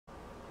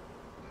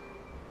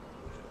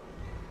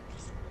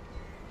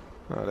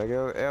Oh, there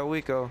go El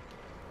Wico.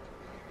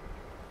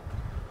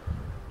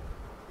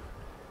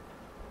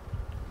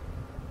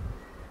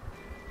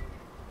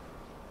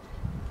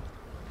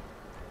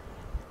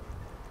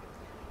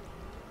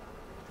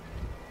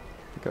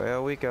 Go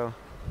El Wico.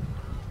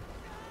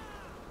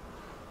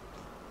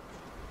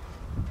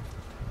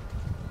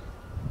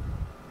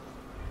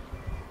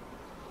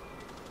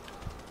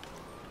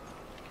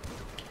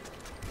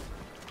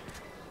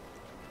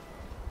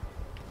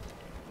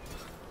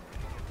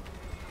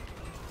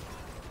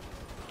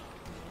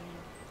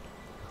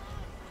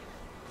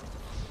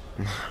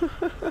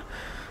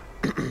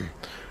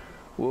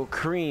 Will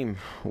Cream,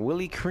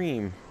 Willie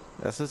Cream,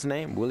 that's his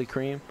name, Willie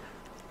Cream.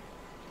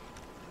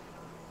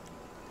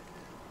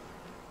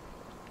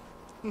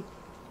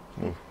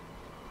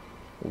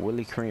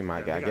 Willie Cream,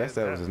 I guess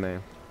that was his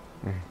name.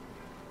 Yo,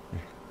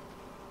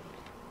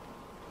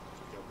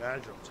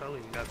 Badger, I'm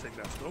telling you, you gotta take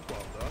that scope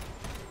off, dog.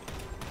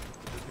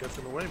 It gets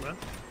in the way, man.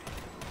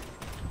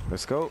 The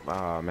scope?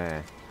 Oh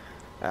man,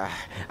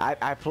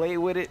 I played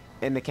with it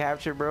in the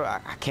capture, bro. I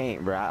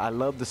can't, bro. I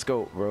love the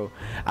scope, bro.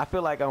 I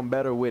feel like I'm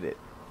better with it,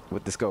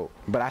 with the scope.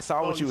 But I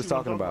saw what you was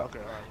talking about. Okay,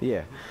 right.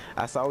 Yeah,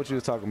 I saw what you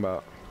was talking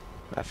about.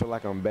 I feel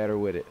like I'm better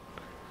with it.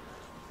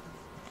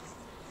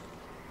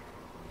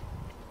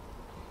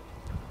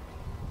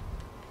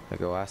 There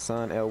go our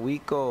son El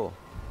Wico.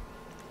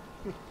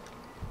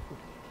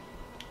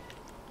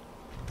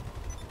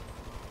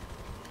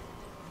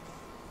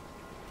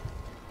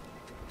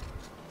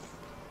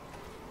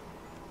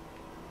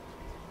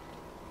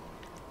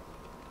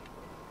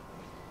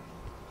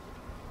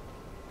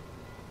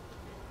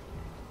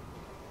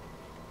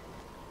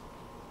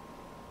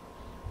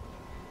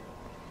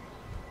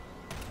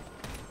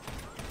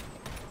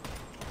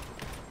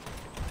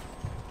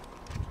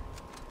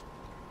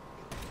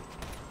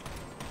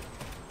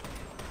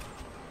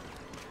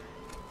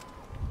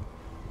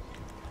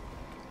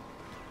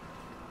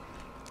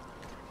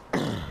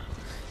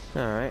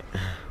 Alright.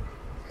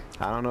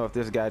 I don't know if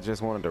this guy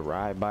just wanted to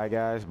ride by,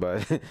 guys,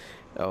 but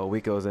El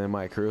Wico's in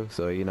my crew,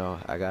 so you know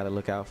I gotta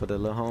look out for the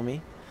little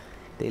homie.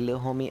 The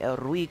little homie El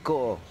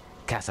Wico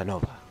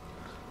Casanova.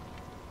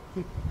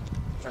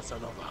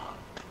 Casanova.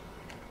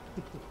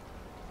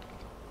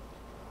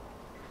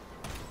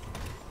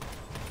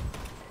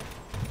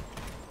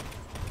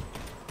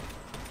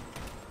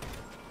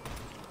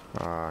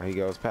 He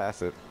goes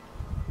past it.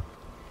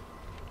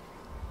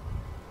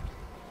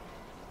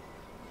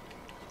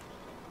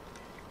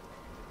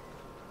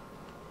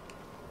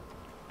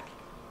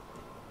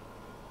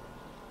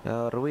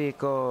 El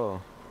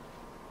Wico.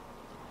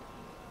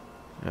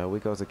 El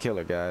Wico's a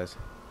killer, guys.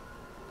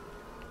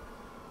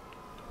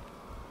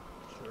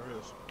 Sure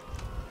is.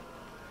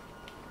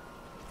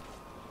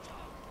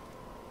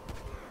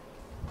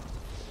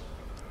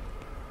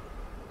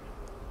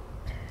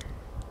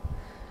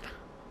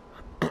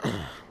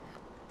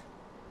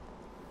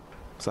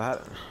 So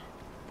how?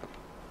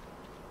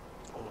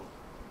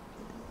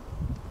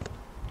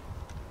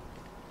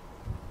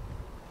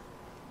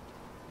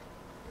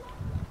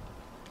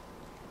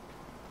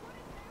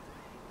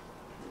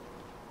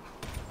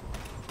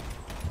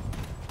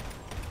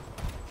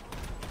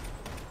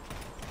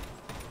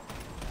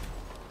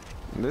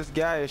 This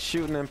guy is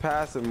shooting in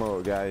passive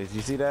mode, guys.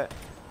 You see that?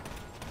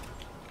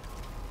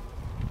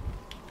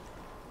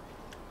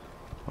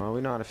 Well, we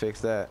know how to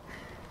fix that.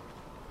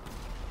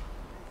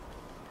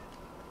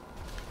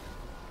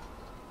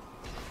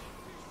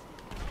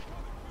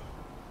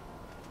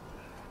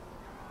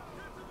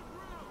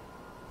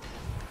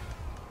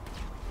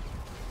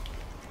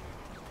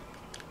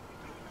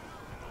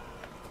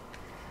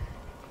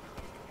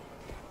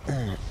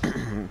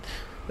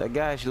 That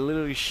guy's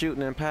literally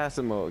shooting in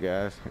passive mode,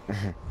 guys.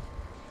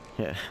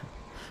 Yeah.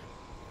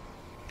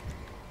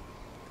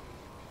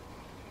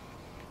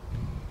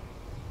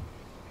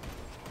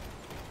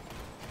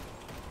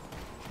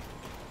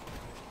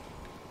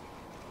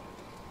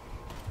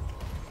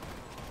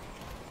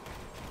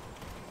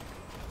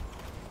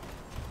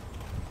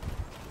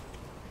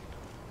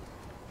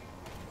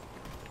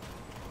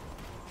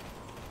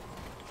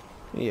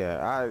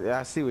 Yeah,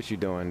 I see what you're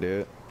doing,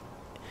 dude.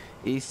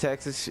 East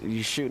Texas,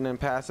 you shooting in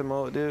passive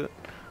mode, dude?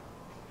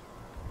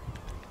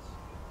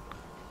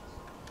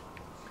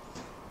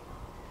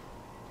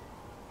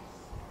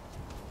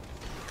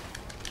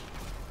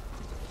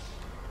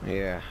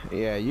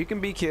 Yeah, you can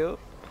be killed.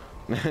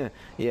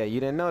 Yeah, you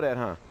didn't know that,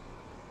 huh?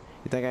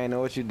 You think I ain't know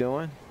what you're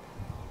doing?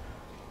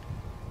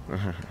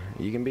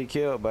 You can be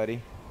killed,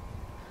 buddy.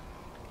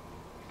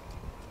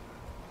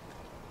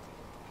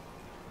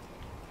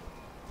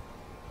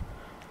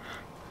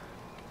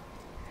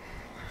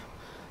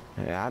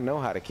 Yeah, I know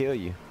how to kill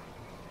you.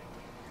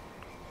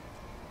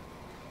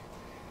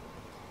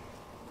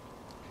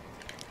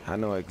 I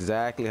know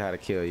exactly how to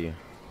kill you.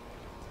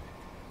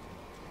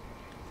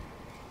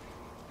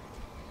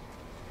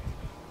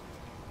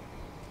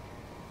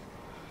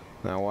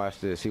 Now watch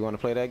this. You want to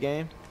play that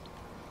game?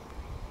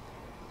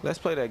 Let's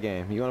play that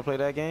game. You want to play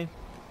that game?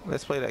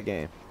 Let's play that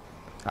game.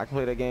 I can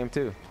play that game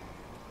too.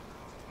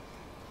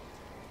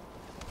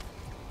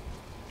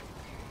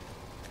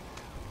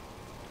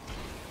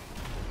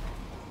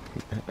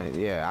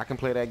 Yeah, I can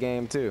play that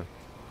game too.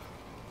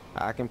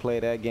 I can play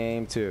that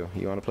game too.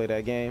 You want to play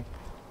that game?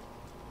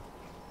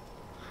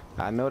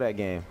 I know that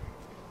game.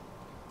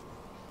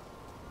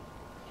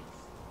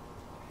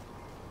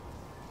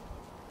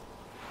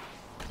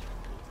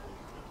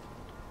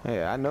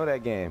 Yeah, I know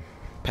that game.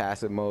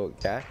 Passive mode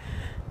guy.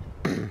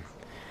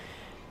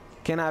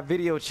 Can I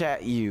video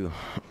chat you?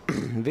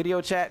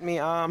 Video chat me?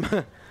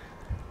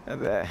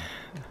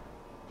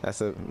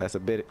 That's a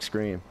bit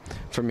extreme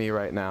for me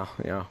right now.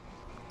 You know.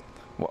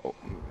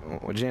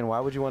 Well, Jen, why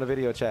would you want to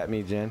video chat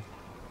me, Jen?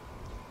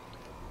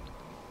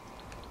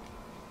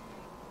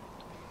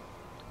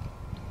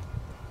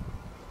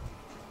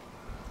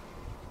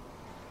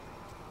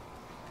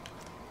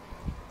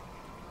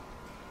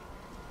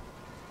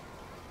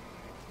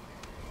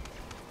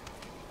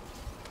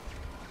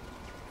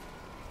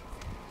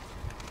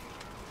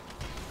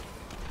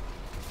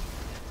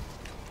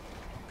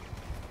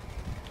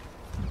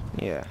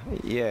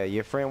 Yeah,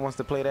 your friend wants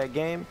to play that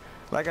game.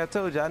 Like I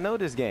told you, I know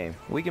this game.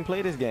 We can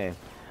play this game.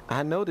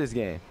 I know this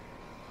game.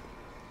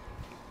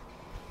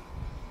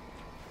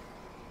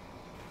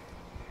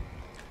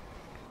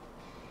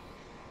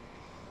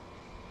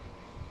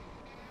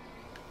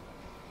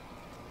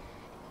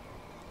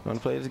 Want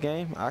to play this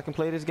game? I can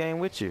play this game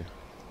with you.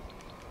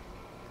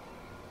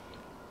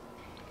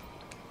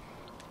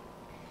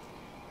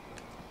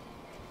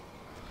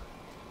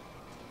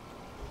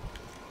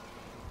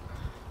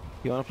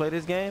 You want to play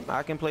this game?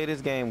 I can play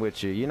this game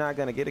with you. You're not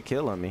going to get a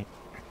kill on me. You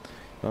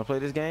want to play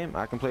this game?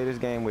 I can play this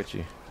game with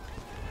you.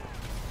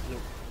 Yep.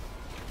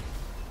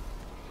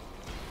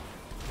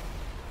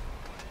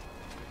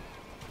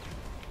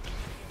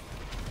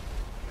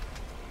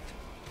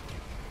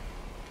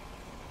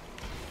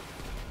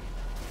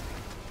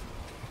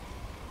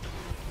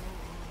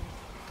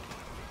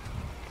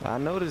 I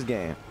know this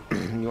game.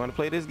 You want to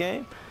play this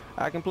game?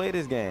 I can play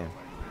this game.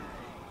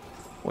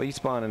 Where you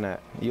spawning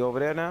at? You over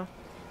there now?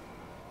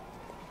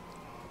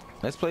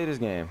 Let's play this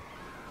game.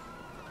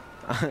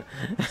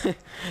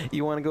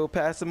 You want to go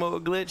past the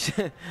mode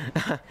glitch?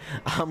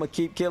 I'ma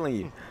keep killing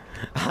you.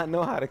 I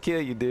know how to kill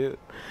you, dude.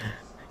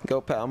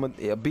 Go past. I'ma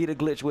beat a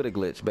glitch with a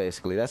glitch,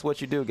 basically. That's what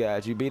you do,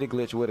 guys. You beat a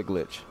glitch with a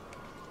glitch.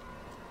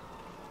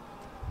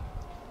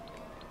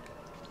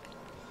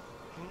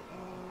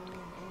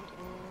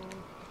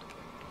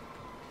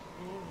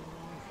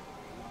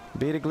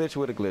 Beat a glitch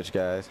with a glitch,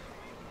 guys.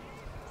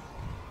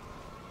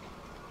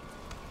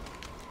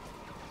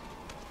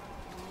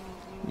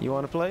 You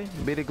want to play?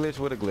 Beat a glitch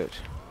with a glitch.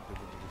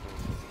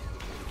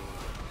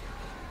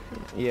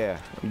 Yeah,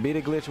 beat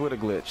a glitch with a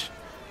glitch.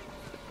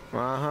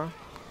 Uh-huh.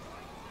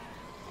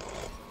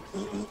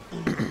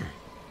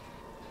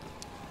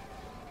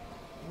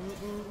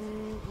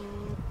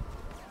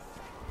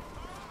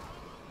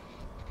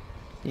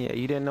 Yeah,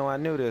 you didn't know I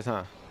knew this,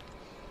 huh?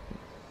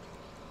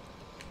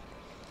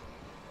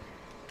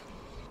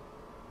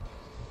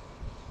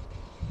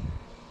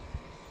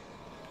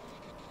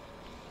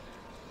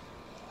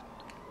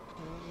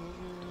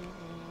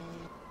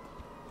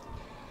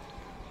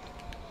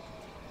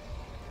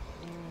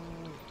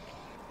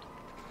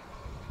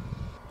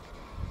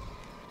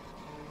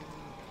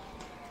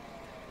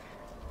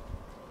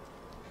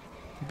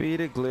 Beat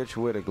a glitch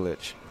with a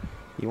glitch.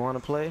 You want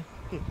to play?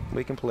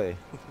 We can play.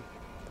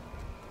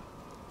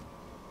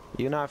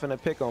 You're not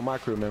finna pick on my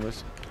crew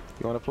members.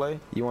 You want to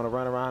play? You want to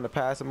run around the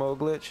passive mode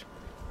glitch?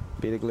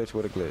 Beat a glitch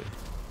with a glitch.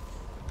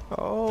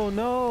 Oh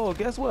no,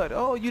 guess what?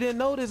 Oh, you didn't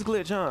know this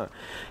glitch, huh?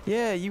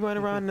 Yeah, you run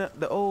around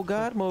the old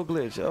god mode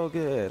glitch. Oh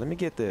good, let me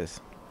get this.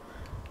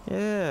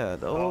 Yeah,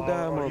 the old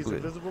god mode he's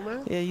glitch. Invisible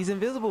Man? Yeah, he's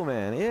Invisible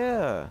Man.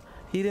 Yeah,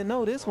 he didn't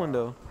know this one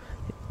though.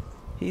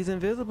 He's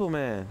Invisible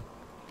Man.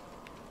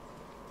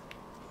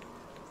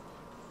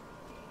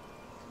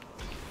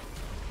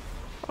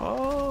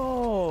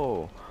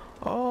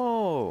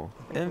 Oh,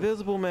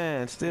 Invisible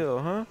Man still,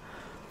 huh?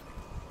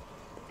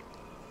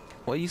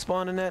 Where you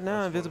spawning at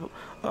now, Invisible?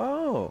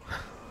 Oh.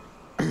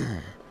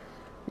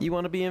 You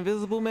want to be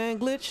Invisible Man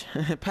glitch?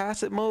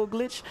 Passive mode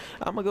glitch?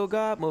 I'm going to go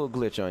God mode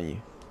glitch on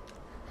you.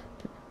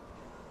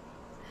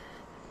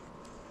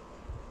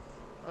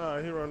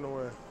 He run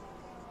away.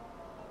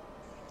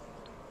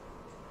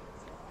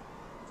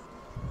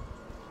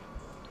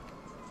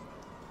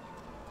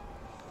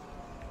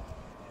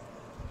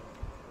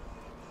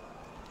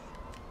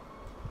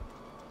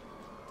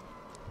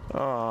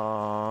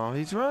 Oh,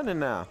 he's running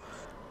now.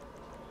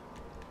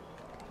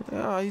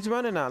 Oh, he's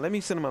running now. Let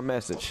me send him a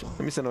message.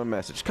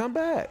 Come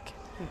back.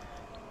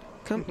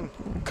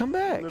 Come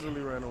back.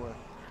 Literally ran away.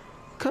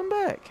 Come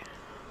back.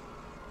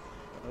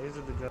 Oh, he's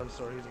at the gun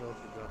store. He's going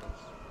for guns.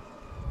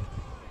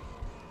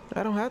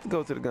 I don't have to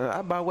go to the gun.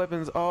 I buy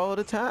weapons all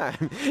the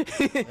time.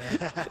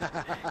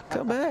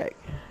 Come back.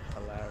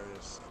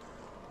 Hilarious.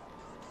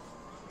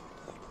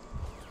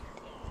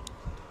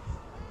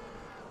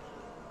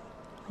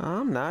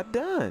 I'm not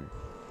done.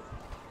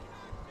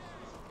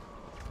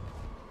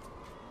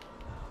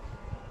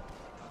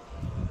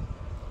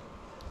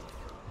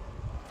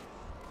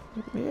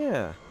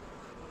 Yeah.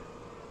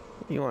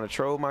 You want to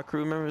troll my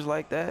crew members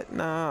like that?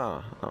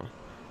 Nah.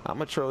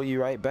 I'ma troll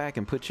you right back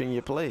and put you in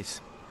your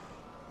place.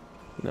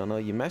 You don't know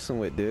you messing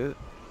with, dude.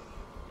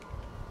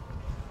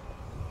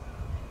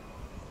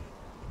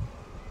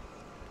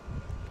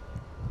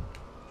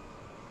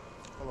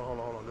 Hold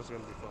on. This is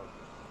gonna be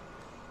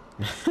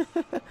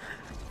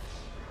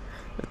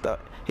fun.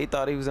 He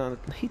thought he was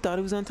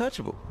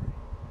untouchable.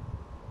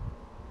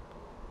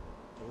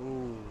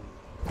 Ooh.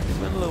 It's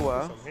been a little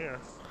while. I'm here.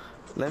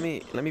 Let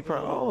me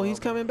oh, he's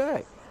coming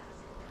back.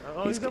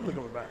 Oh, he's definitely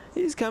coming back.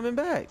 He's coming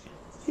back.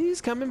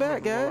 He's coming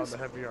back, Roll out guys. the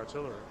heavy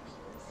artillery.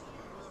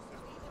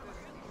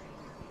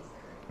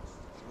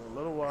 It's been a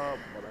little while,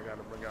 but I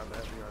gotta bring out the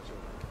heavy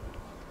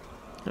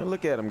artillery.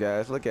 Look at him,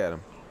 guys. Look at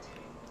him.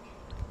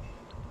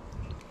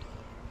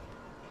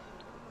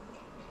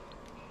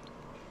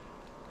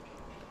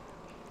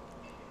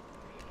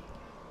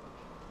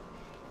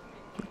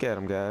 Look at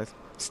him, guys.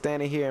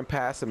 Standing here in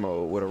passive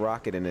mode with a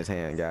rocket in his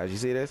hand, guys. You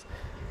see this?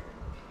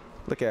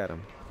 Look at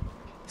him.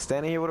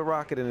 Standing here with a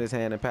rocket in his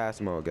hand in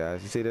passive mode,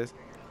 guys. You see this?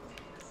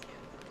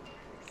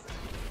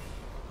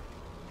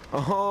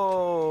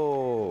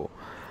 Oh,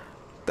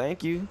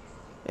 thank you.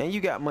 And you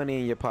got money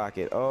in your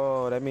pocket.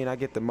 Oh, that mean I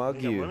get to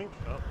mug you. Money?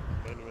 Oh,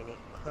 wait a minute.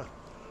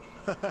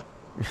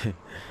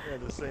 Yeah,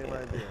 the same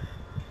idea.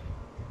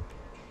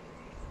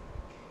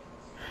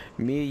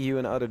 Me, you,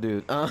 and the other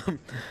dude.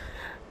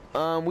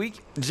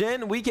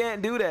 Jen, we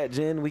can't do that,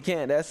 Jen. We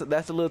can't. That's a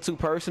little too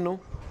personal.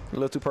 A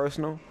little too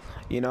personal,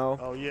 you know.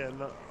 Oh yeah,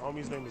 no.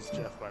 Homie's name is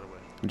Jeff, by the way.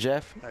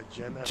 Jeff.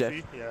 Jeff.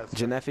 Yeah.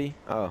 Jeneffy.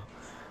 Oh,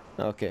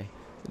 okay.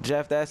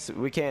 Jeff,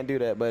 we can't do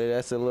that, buddy.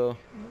 That's a little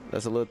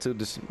too,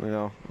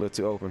 a little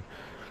too open,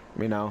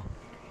 you know.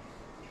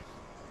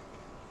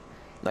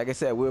 Like I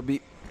said,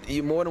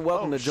 you're more than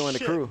welcome to join the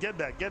crew. Get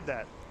that.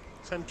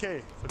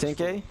 10K.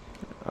 10K?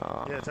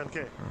 Yeah,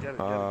 10K. Get it.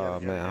 Oh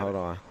man,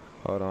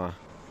 hold on.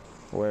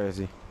 Where is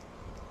he?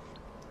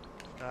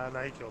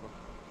 Nah, he killed him.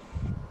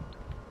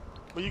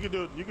 But you could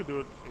do it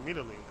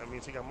immediately. That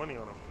means he got money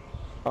on him.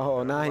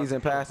 Oh, now he's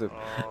in passive.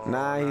 Oh,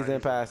 now he's in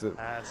passive.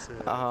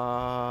 Passive.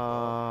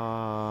 Oh,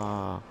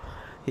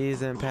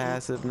 he's in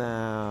passive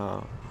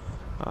now.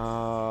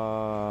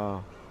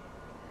 Oh.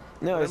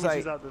 No, it's like.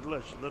 He's out the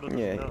glitch. Little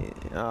Yeah.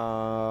 He's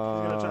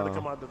gonna try to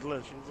come out the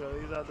glitch.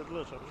 He's out the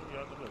glitch. He's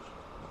out the glitch.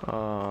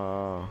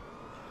 Oh.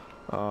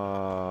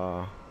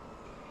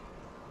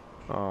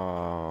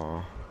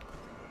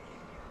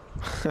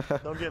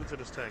 Don't get into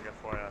this tank,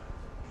 FYI.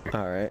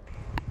 All right.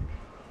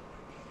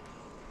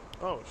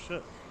 Oh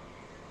shit.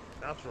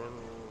 Cops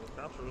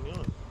really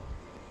on.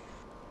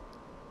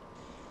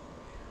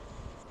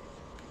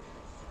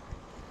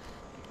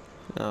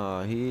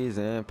 Oh, he's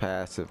in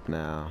passive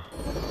now.